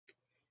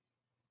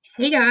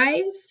Hey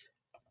guys!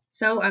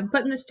 So I'm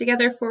putting this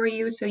together for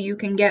you so you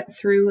can get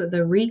through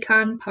the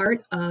Recon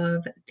part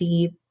of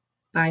the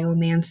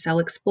BioMan Cell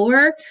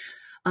Explorer.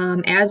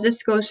 As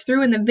this goes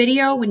through in the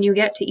video, when you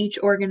get to each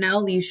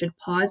organelle, you should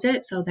pause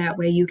it so that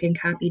way you can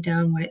copy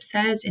down what it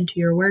says into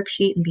your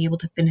worksheet and be able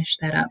to finish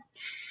that up.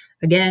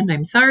 Again,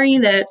 I'm sorry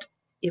that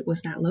it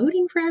was not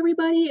loading for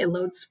everybody. It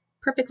loads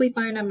perfectly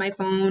fine on my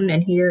phone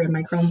and here in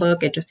my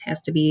Chromebook. It just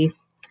has to be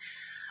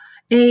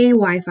a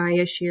Wi-Fi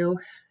issue.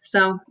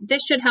 So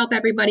this should help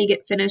everybody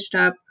get finished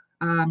up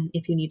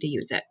if you need to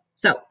use it.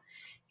 So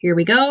here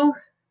we go.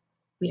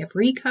 We have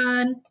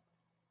Recon.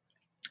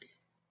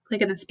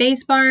 Click on the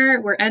space bar.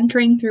 We're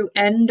entering through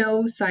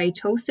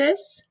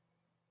endocytosis.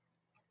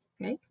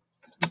 Okay,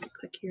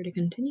 click here to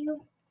continue.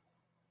 All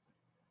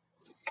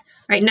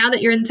right, now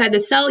that you're inside the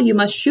cell, you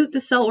must shoot the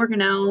cell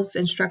organelles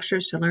and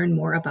structures to learn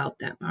more about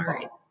them. All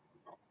right.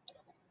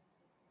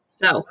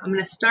 So I'm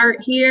going to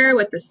start here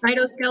with the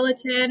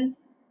cytoskeleton.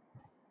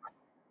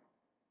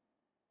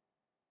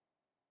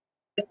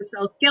 With the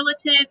cell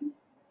skeleton,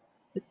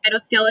 the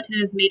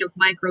cytoskeleton is made of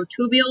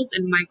microtubules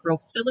and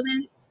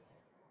microfilaments.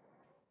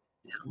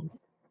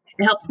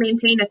 It helps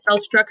maintain a cell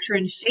structure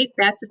and shape.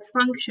 That's its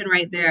function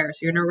right there. So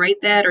you're going to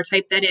write that or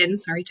type that in.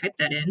 Sorry, type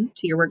that in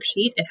to your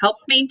worksheet. It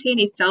helps maintain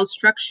a cell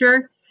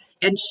structure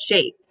and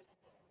shape.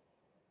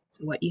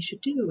 So what you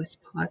should do is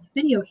pause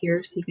the video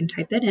here so you can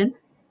type that in.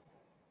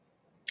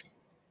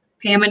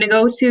 Okay, I'm going to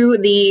go to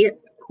the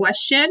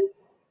question.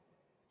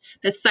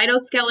 The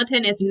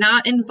cytoskeleton is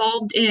not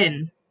involved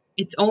in.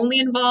 It's only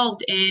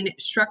involved in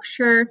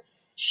structure,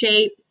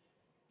 shape,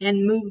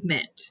 and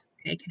movement.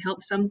 Okay, it can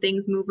help some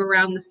things move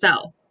around the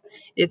cell.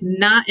 It is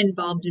not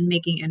involved in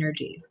making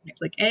energy. So when I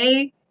click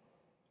A,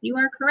 you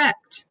are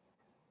correct.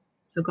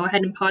 So go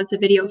ahead and pause the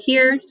video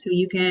here so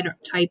you can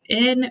type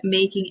in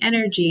making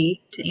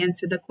energy to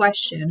answer the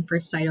question for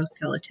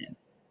cytoskeleton.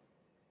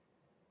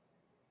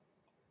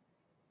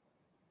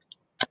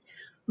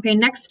 Okay,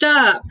 next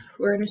up,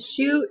 we're going to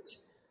shoot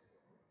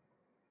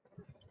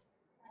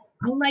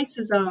a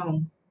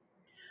lysosome.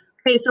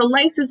 Okay, so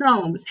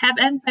lysosomes have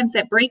enzymes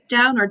that break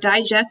down or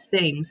digest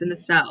things in the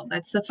cell.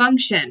 That's the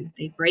function.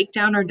 They break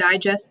down or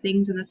digest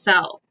things in the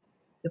cell.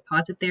 You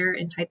pause it there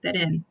and type that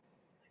in.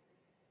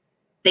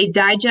 They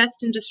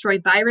digest and destroy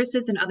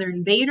viruses and other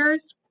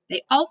invaders.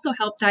 They also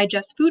help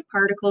digest food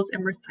particles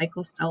and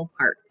recycle cell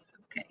parts.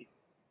 Okay.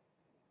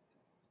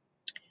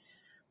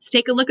 Let's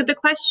take a look at the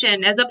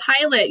question. As a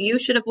pilot, you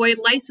should avoid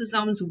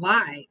lysosomes.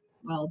 Why?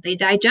 Well, they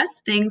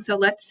digest things, so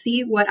let's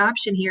see what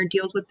option here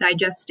deals with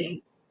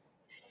digesting.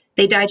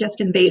 They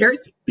digest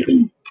invaders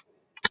and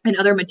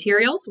other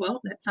materials. Well,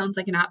 that sounds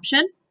like an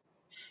option.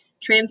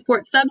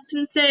 Transport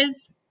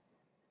substances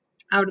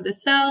out of the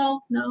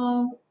cell.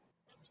 No.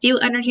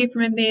 Steal energy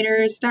from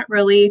invaders. Not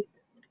really.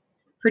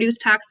 Produce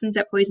toxins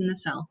that poison the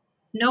cell.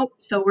 Nope.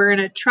 So we're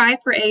going to try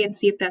for A and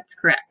see if that's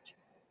correct.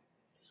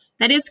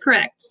 That is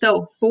correct.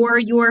 So for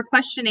your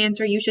question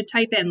answer, you should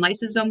type in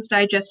lysosomes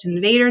digest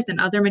invaders and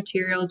other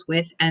materials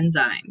with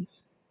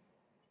enzymes.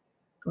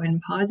 Go ahead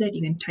and pause it.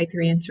 You can type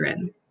your answer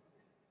in.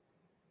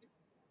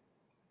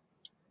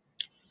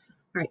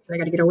 All right, so I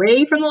got to get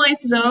away from the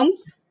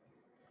lysosomes.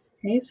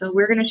 Okay, so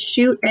we're going to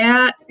shoot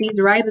at these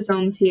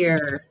ribosomes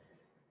here.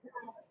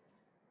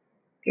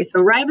 Okay, so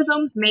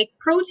ribosomes make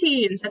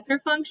proteins. That's their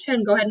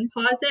function. Go ahead and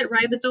pause it.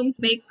 Ribosomes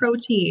make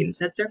proteins.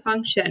 That's their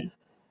function.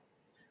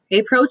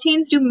 Okay,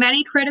 proteins do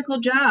many critical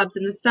jobs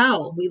in the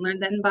cell. We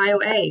learned that in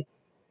Bio A.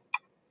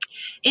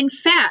 In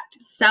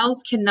fact,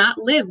 cells cannot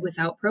live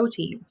without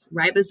proteins.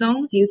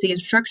 Ribosomes use the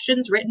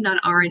instructions written on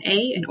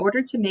RNA in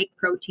order to make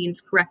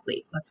proteins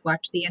correctly. Let's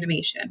watch the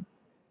animation.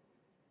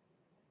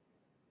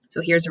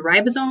 So here's a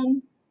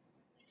ribosome.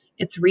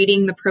 It's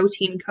reading the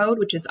protein code,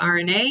 which is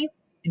RNA,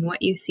 and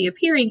what you see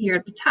appearing here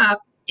at the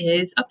top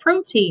is a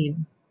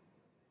protein.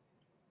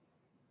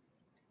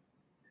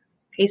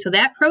 Okay, so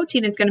that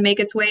protein is going to make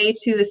its way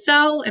to the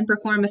cell and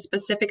perform a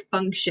specific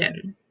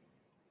function.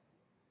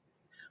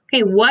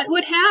 Okay, what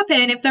would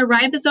happen if the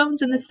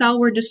ribosomes in the cell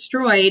were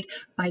destroyed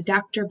by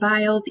Dr.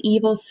 Vile's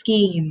evil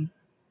scheme?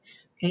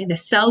 Okay, the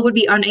cell would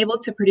be unable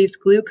to produce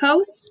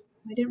glucose.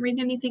 I didn't read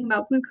anything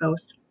about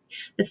glucose.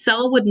 The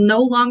cell would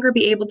no longer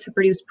be able to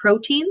produce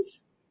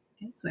proteins.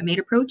 Okay, so I made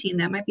a protein.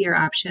 That might be our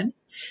option.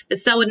 The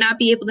cell would not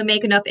be able to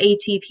make enough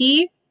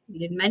ATP. We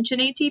didn't mention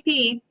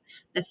ATP.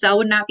 The cell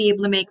would not be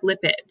able to make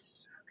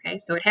lipids. Okay,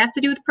 so it has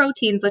to do with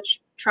proteins. Let's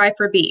try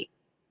for B.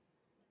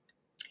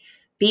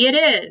 B it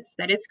is.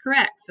 That is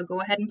correct. So go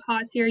ahead and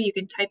pause here. You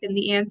can type in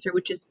the answer,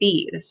 which is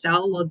B. The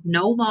cell will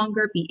no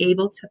longer be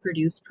able to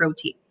produce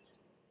proteins.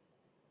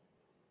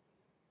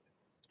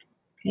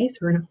 Okay, so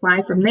we're going to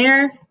fly from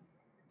there.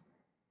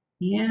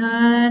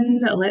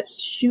 And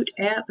let's shoot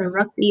at the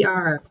rough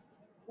ER.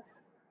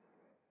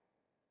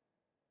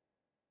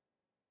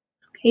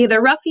 Okay,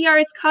 the rough ER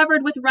is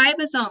covered with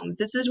ribosomes.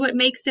 This is what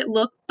makes it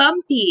look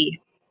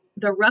bumpy.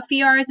 The rough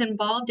ER is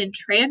involved in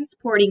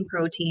transporting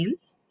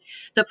proteins.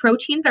 The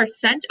proteins are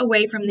sent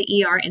away from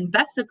the ER in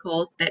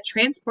vesicles that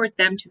transport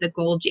them to the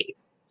Golgi.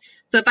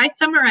 So if I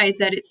summarize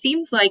that, it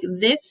seems like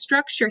this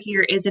structure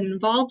here is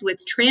involved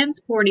with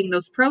transporting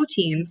those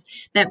proteins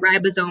that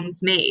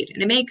ribosomes made.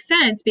 And it makes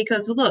sense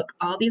because look,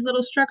 all these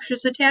little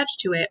structures attached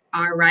to it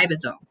are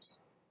ribosomes.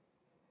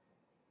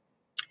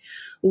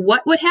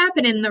 What would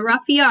happen in the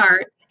rough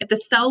ER if the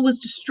cell was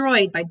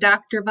destroyed by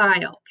Dr.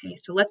 Vile? Okay,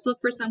 so let's look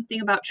for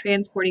something about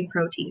transporting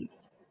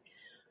proteins.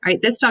 All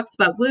right, this talks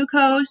about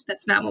glucose.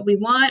 That's not what we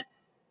want.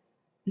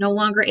 No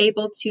longer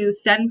able to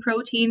send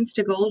proteins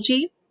to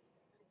Golgi.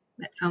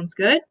 That sounds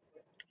good.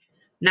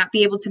 Not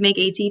be able to make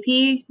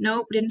ATP.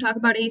 Nope, didn't talk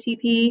about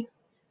ATP.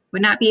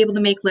 Would not be able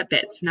to make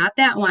lipids. Not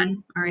that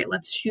one. All right,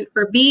 let's shoot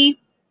for B.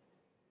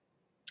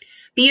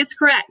 B is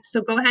correct.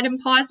 So go ahead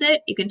and pause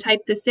it. You can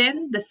type this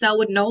in. The cell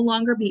would no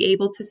longer be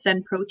able to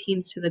send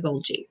proteins to the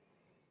Golgi.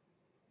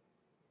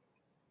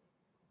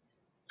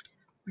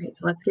 All right,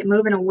 so let's get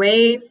moving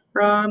away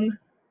from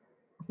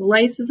the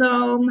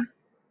lysosome. All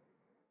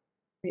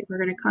right, we're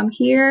going to come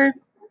here.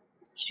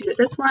 Let's shoot at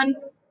this one.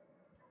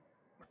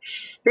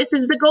 This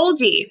is the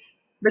Golgi.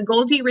 The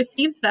Golgi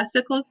receives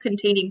vesicles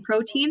containing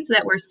proteins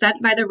that were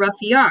sent by the rough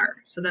ER.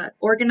 So the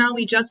organelle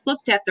we just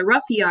looked at, the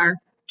rough ER,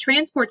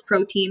 transports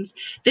proteins.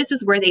 This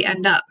is where they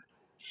end up.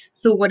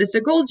 So what does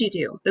the Golgi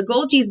do? The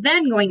Golgi is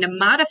then going to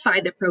modify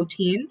the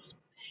proteins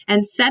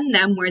and send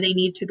them where they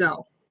need to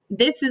go.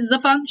 This is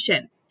the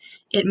function.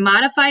 It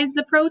modifies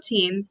the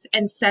proteins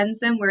and sends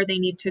them where they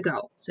need to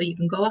go. So you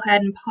can go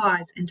ahead and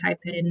pause and type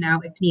that in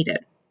now if needed.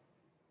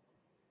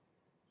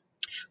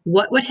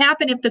 What would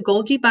happen if the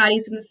Golgi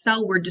bodies in the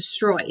cell were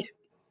destroyed?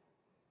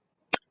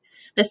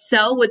 The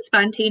cell would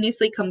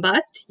spontaneously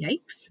combust.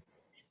 Yikes.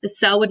 The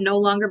cell would no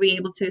longer be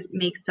able to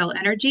make cell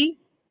energy.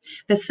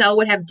 The cell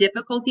would have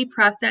difficulty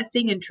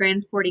processing and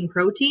transporting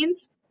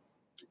proteins.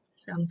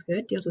 Sounds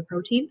good, deals with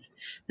proteins.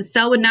 The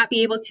cell would not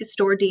be able to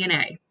store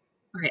DNA.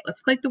 All right,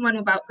 let's click the one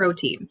about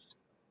proteins.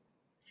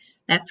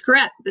 That's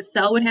correct. The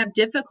cell would have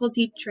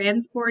difficulty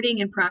transporting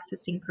and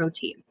processing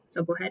proteins.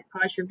 So go ahead,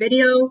 pause your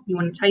video. You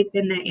want to type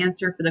in the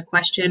answer for the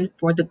question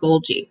for the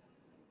Golgi.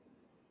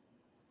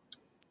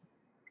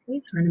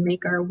 Okay, so we're going to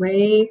make our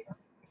way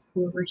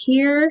over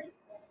here.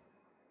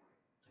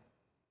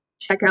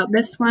 Check out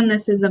this one.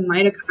 This is a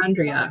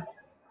mitochondria. All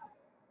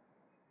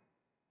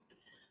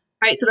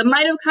right, so the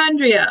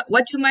mitochondria.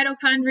 What do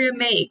mitochondria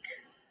make?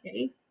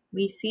 Okay,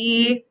 we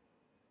see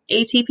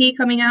ATP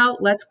coming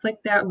out. Let's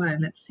click that one.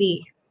 Let's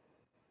see.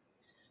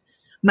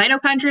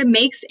 Mitochondria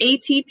makes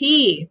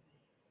ATP.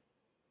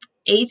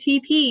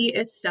 ATP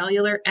is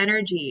cellular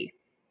energy.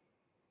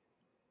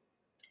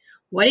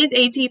 What is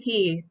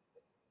ATP?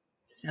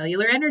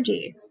 Cellular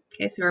energy.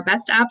 Okay, so our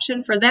best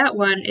option for that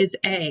one is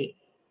A.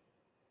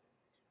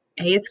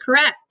 A is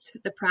correct.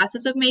 The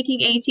process of making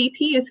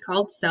ATP is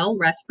called cell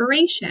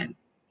respiration.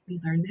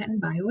 We learned that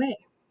in BioA.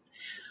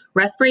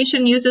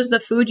 Respiration uses the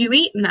food you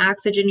eat and the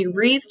oxygen you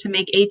breathe to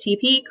make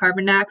ATP,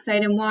 carbon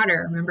dioxide, and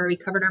water. Remember we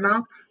covered our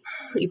mouth?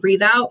 You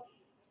breathe out,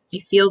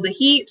 you feel the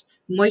heat,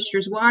 moisture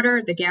is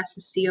water, the gas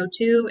is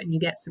CO2, and you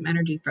get some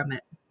energy from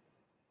it.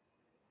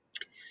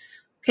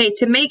 Okay,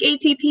 to make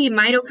ATP,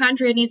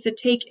 mitochondria needs to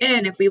take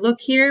in, if we look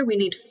here, we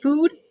need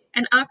food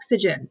and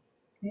oxygen.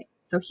 Okay,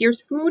 so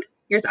here's food,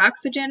 here's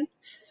oxygen.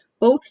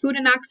 Both food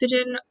and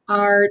oxygen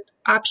are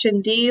option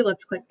D.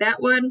 Let's click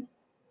that one.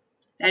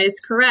 That is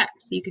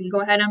correct. So you can go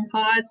ahead and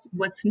pause.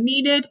 What's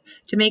needed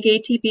to make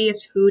ATP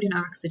is food and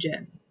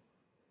oxygen.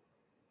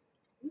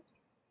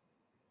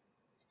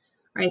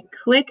 All right,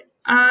 click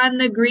on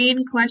the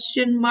green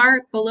question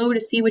mark below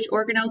to see which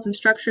organelles and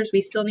structures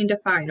we still need to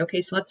find.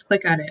 Okay, so let's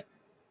click on it.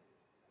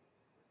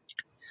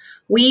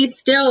 We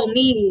still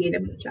need,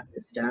 I'm going to jot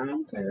this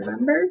down so I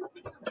remember.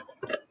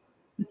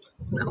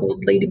 My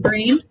old lady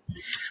brain.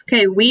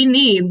 Okay, we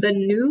need the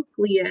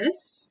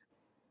nucleus,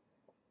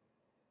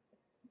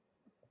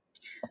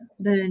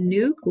 the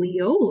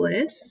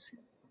nucleolus,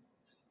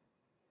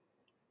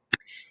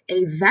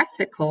 a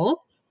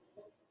vesicle,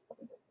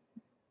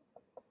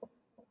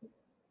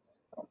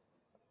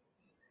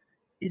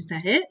 is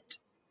that it?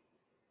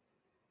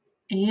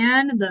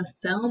 And the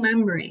cell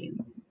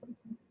membrane.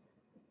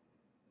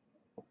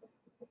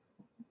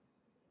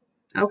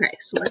 Okay,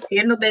 so let's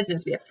handle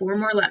business. We have 4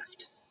 more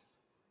left.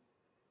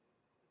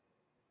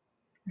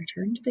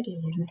 Return to the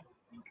game.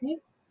 Okay.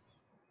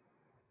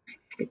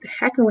 Get the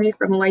heck away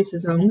from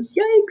lysosomes.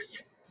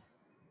 Yikes.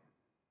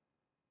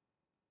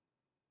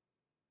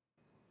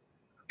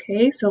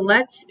 Okay, so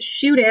let's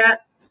shoot at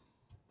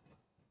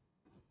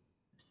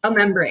cell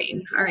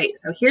membrane. All right,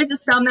 so here's the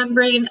cell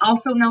membrane,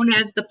 also known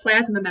as the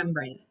plasma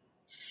membrane.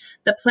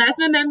 The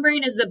plasma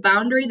membrane is the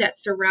boundary that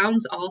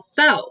surrounds all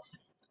cells.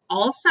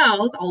 All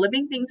cells, all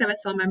living things have a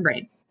cell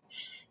membrane.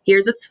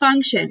 Here's its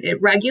function.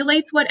 It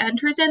regulates what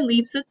enters and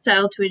leaves the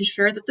cell to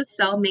ensure that the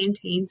cell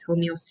maintains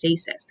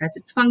homeostasis. That's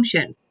its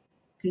function.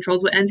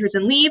 Controls what enters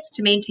and leaves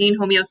to maintain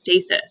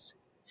homeostasis.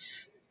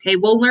 Okay,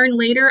 we'll learn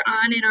later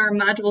on in our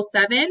module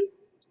 7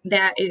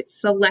 that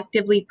it's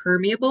selectively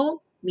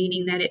permeable,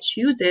 meaning that it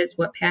chooses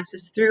what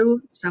passes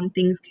through. Some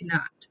things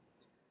cannot.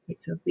 Okay,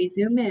 so if we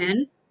zoom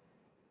in,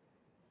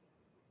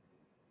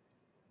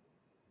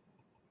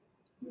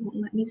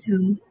 won't let me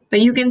zoom.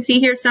 But you can see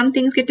here some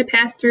things get to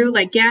pass through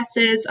like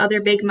gases,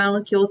 other big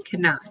molecules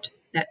cannot.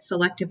 That's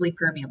selectively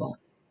permeable.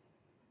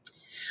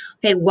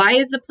 Okay, why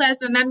is the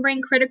plasma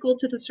membrane critical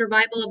to the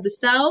survival of the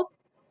cell?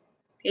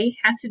 Okay,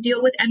 has to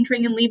deal with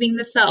entering and leaving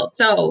the cell.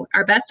 So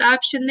our best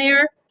option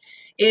there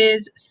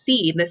is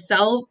C. The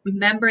cell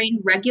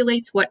membrane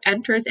regulates what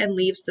enters and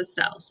leaves the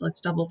cell. So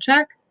let's double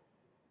check.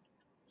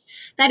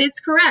 That is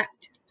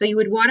correct. So you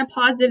would want to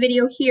pause the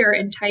video here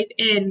and type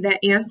in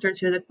that answer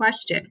to the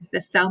question.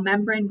 The cell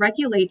membrane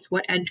regulates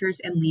what enters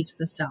and leaves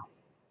the cell.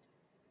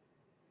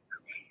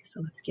 Okay,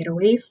 so let's get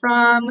away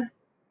from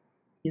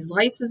these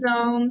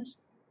lysosomes.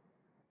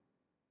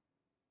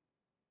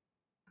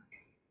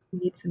 We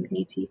need some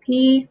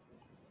ATP.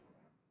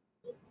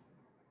 All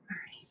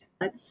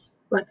right,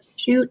 let's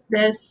shoot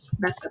this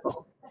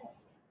vesicle. All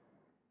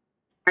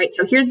right,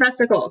 so here's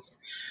vesicles.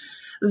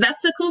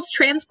 Vesicles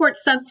transport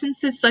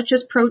substances such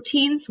as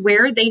proteins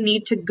where they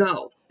need to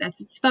go.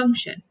 That's its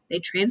function. They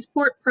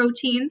transport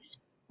proteins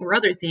or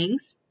other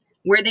things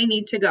where they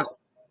need to go.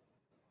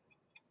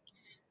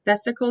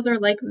 Vesicles are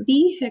like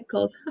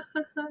vehicles.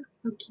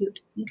 How cute.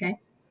 Okay.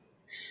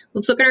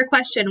 Let's look at our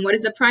question. What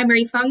is the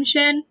primary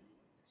function?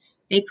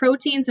 Make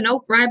proteins?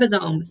 Nope.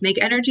 Ribosomes.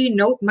 Make energy?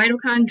 Nope.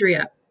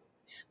 Mitochondria.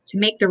 To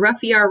make the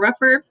rough ER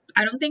rougher?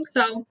 I don't think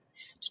so.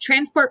 To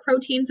transport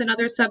proteins and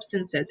other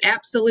substances?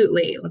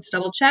 Absolutely. Let's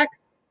double check.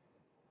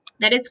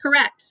 That is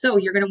correct. So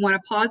you're going to want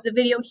to pause the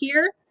video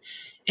here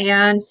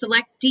and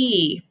select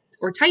D,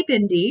 or type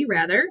in D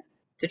rather,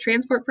 to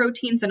transport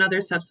proteins and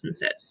other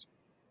substances.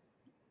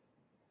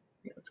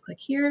 Okay, let's click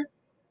here.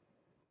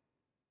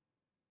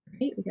 All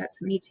right, we got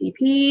some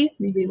ATP.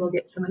 Maybe we'll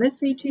get some of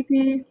this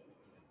ATP.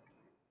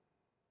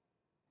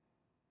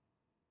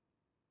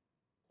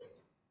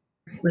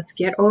 All right, let's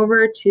get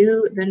over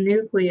to the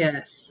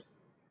nucleus.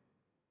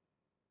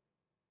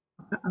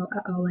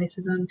 Uh-oh,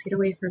 lysosomes, get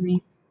away from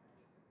me.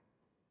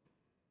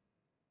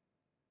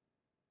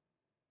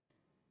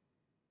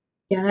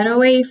 Get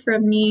away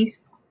from me.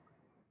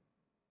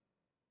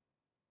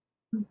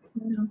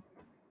 No.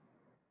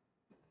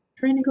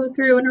 Trying to go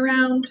through and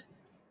around.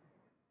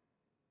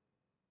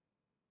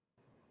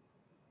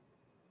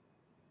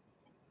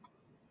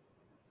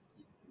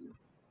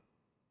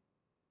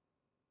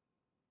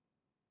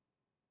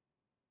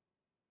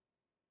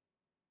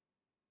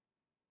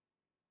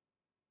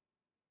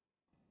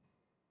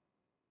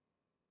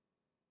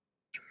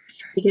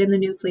 Try to get in the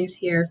nucleus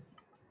here.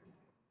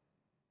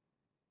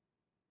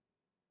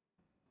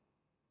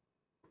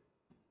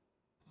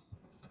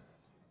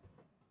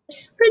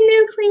 The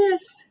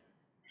nucleus.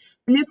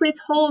 The nucleus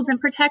holds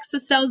and protects the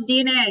cell's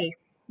DNA.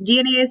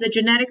 DNA is a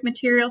genetic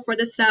material for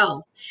the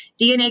cell.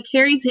 DNA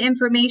carries the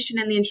information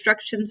and the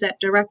instructions that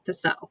direct the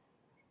cell.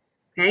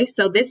 Okay,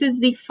 so this is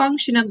the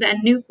function of the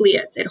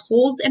nucleus. It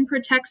holds and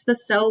protects the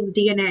cell's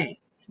DNA.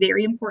 It's a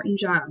very important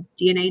job.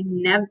 DNA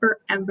never,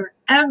 ever,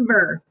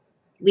 ever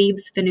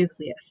leaves the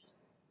nucleus.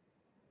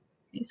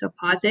 Okay, so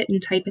pause it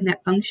and type in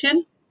that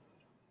function.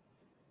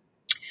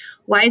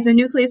 Why is the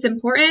nucleus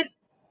important?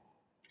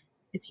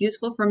 It's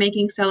useful for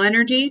making cell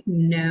energy?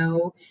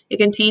 No. It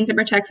contains and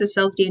protects the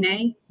cell's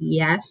DNA?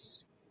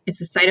 Yes. It's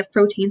the site of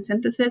protein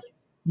synthesis?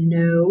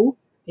 No.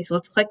 Okay, so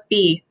let's click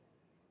B.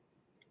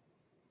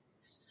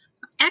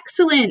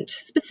 Excellent.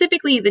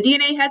 Specifically, the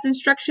DNA has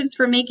instructions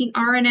for making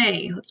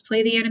RNA. Let's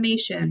play the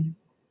animation.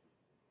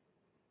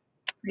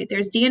 Right,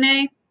 there's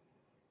DNA.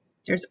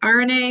 There's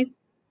RNA.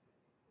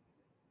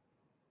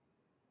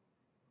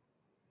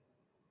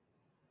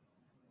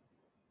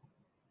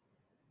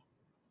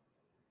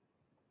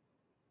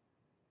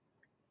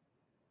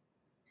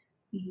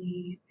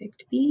 We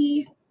picked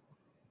B.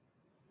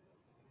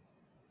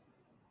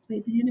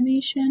 Play the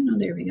animation. Oh,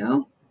 there we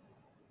go.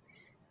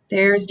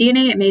 There's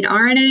DNA. It made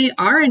RNA.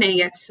 RNA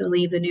gets to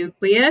leave the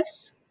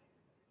nucleus.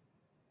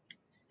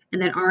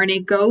 And then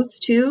RNA goes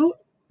to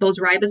those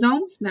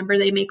ribosomes. Remember,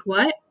 they make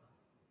what?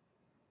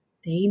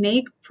 They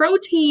make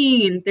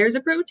proteins. There's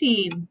a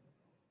protein.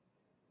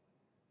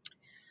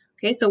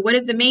 Okay, so what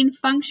is the main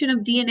function of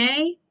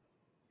DNA?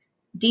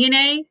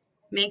 DNA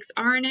makes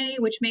RNA,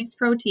 which makes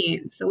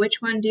proteins. So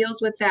which one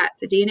deals with that?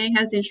 So DNA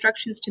has the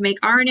instructions to make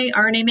RNA.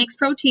 RNA makes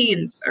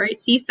proteins. All right,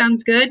 C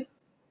sounds good.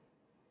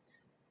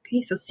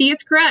 Okay, so C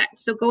is correct.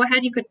 So go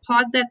ahead, you could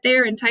pause that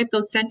there and type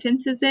those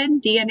sentences in.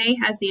 DNA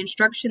has the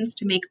instructions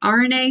to make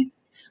RNA.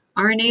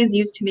 RNA is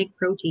used to make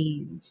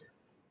proteins.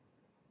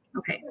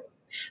 Okay,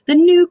 the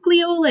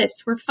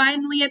nucleolus. We're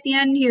finally at the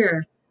end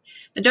here.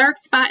 The dark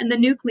spot in the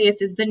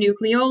nucleus is the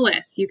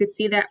nucleolus. You could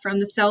see that from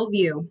the cell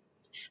view.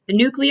 The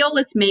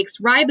nucleolus makes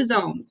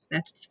ribosomes.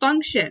 That's its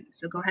function.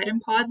 So go ahead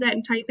and pause that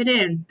and type it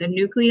in. The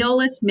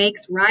nucleolus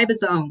makes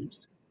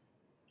ribosomes.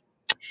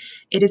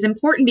 It is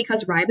important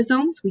because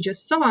ribosomes, we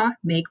just saw,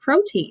 make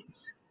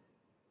proteins.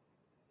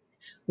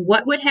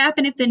 What would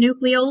happen if the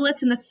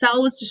nucleolus in the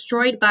cell was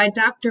destroyed by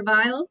Dr.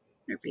 Weil?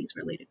 Everybody's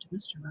related to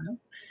Mr.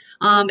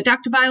 Weil.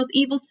 Dr. Weil's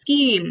evil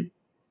scheme.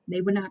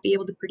 They would not be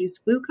able to produce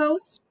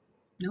glucose.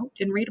 Nope,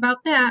 didn't read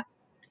about that.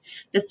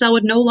 The cell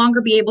would no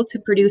longer be able to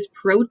produce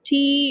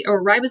protein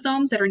or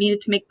ribosomes that are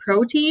needed to make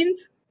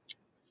proteins.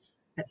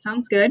 That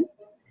sounds good.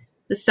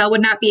 The cell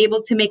would not be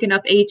able to make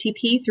enough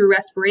ATP through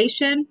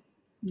respiration.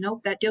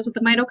 Nope, that deals with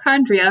the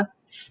mitochondria.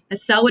 The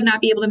cell would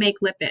not be able to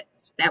make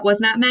lipids. That was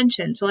not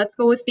mentioned, so let's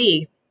go with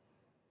B.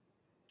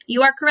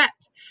 You are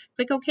correct.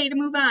 Click OK to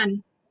move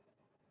on.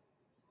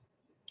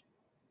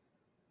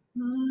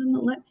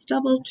 Let's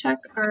double check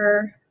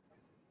our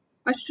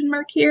question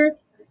mark here.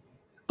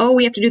 Oh,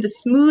 we have to do the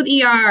smooth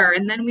ER,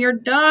 and then we are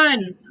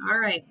done. All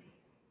right,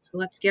 so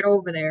let's get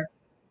over there.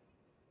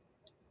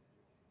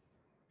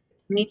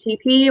 Some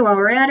ATP while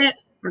we're at it.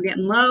 We're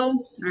getting low.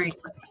 All right,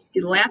 let's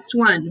do the last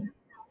one.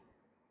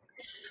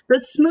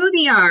 The smooth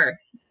ER,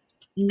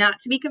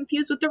 not to be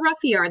confused with the rough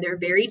ER. They're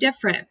very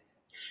different.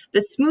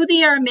 The smooth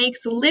ER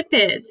makes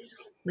lipids.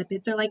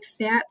 Lipids are like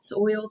fats,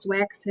 oils,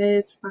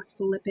 waxes,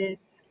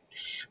 phospholipids.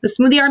 The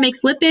smooth ER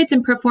makes lipids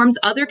and performs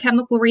other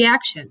chemical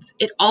reactions.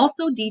 It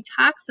also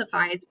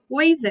detoxifies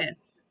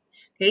poisons.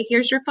 Okay,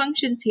 here's your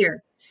functions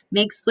here.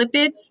 Makes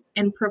lipids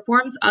and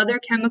performs other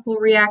chemical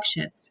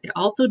reactions. It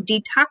also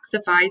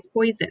detoxifies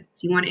poisons.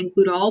 You want to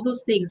include all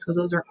those things because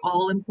those are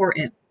all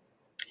important.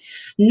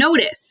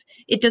 Notice,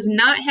 it does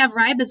not have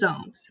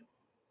ribosomes.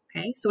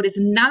 Okay, so it is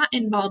not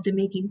involved in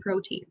making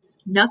proteins.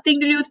 Nothing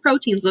to do with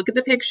proteins. Look at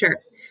the picture.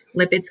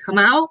 Lipids come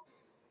out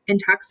and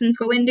toxins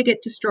go in to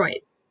get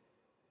destroyed.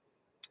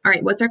 All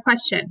right, what's our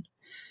question?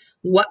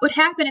 What would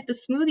happen at the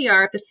smooth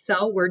ER if the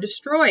cell were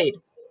destroyed?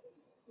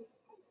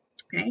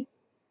 Okay,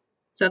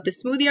 so if the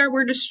smooth ER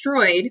were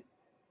destroyed,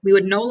 we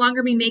would no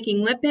longer be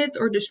making lipids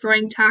or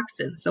destroying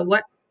toxins. So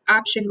what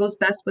option goes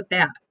best with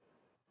that?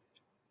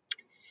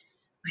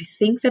 I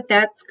think that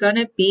that's going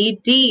to be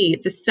D.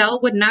 The cell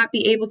would not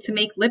be able to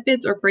make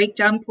lipids or break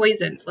down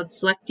poisons. Let's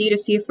select D to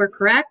see if we're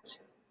correct.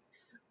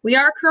 We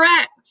are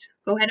correct.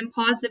 Go ahead and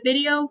pause the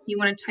video. You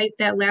want to type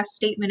that last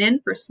statement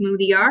in for smooth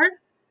ER.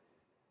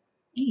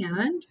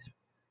 And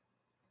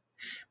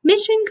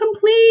mission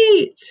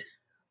complete.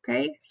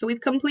 Okay, so we've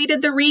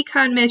completed the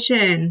Recon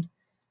mission,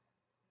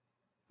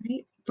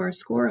 right, for a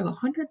score of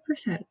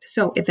 100%.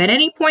 So if at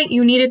any point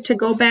you needed to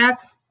go back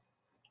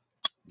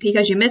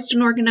because you missed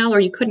an organelle or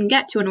you couldn't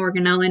get to an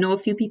organelle, I know a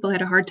few people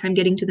had a hard time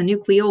getting to the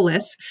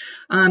nucleolus,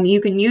 you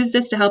can use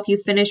this to help you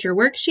finish your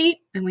worksheet.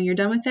 And when you're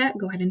done with that,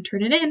 go ahead and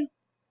turn it in.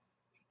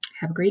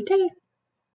 Have a great day.